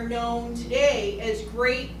Mohawk are known today as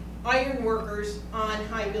great iron workers on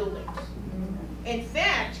high buildings. In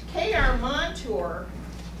fact, K.R. Montour,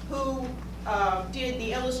 who did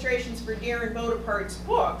the illustrations for Darren Bodepart's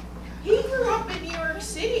book, he grew up in New York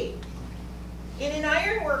City in an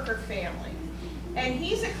ironworker family. And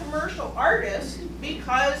he's a commercial artist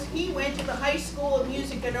because he went to the High School of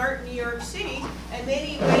Music and Art in New York City, and then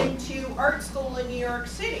he went to art school in New York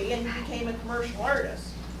City and became a commercial artist.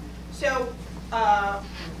 So I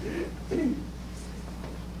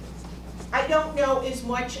don't know as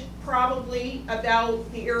much probably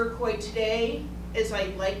about the Iroquois today as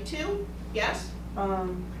I'd like to, yes?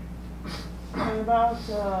 In about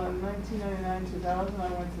 1999, 2000, I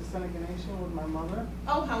went to Seneca Nation with my mother.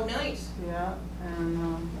 Oh, how nice. Yeah,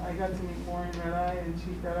 and I got to meet Maureen Red Eye and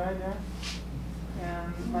Chief Red Eye there.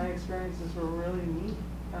 And my experiences were really neat.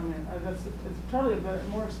 I mean, it's probably a bit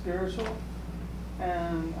more spiritual.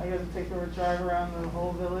 And I got to take her a drive around the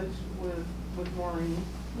whole village with Maureen.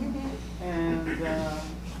 Mm-hmm. And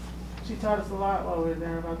she taught us a lot while we were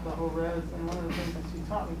there about the whole res. And one of the things that she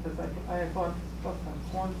taught me, because I had bought this book on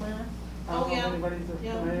corn planter. I don't know if anybody's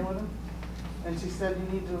familiar with them. And she said, you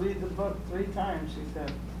need to read the book 3 times, she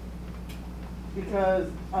said.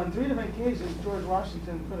 Because on 3 different occasions, George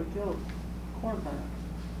Washington could have killed corn planter.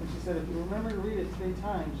 And she said, if you remember to read it 3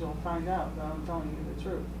 times, you'll find out that I'm telling you the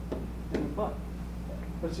truth in the book.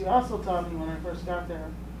 But she also taught me when I first got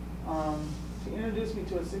there, she introduced me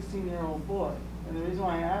to a 16-year-old boy. And the reason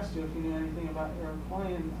why I asked you if you knew anything about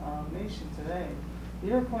Iroquoian nation today,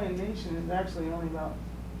 the Iroquoian nation is actually only about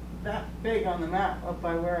that big on the map up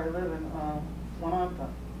by where I live in Wananta,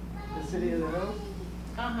 the city of the hills.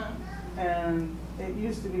 Uh-huh. And it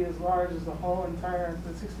used to be as large as the whole entire,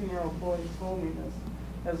 the 16-year-old boy told me this,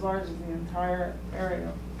 as large as the entire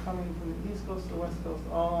area coming from the east coast to the west coast,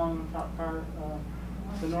 all along the top part,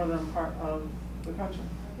 the northern part of the country.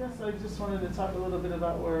 I guess I just wanted to talk a little bit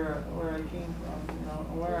about where I came from, you know,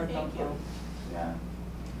 and where I come from. Yeah.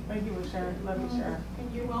 Thank you for sharing. Let me share.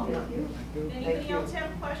 You're welcome. Thank you. Anybody else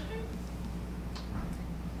have a question?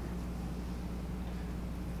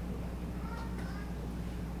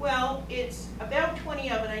 Well, it's about 20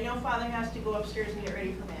 of it. I know Father has to go upstairs and get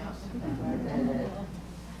ready for Mass.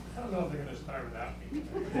 I don't know if they're gonna start without me.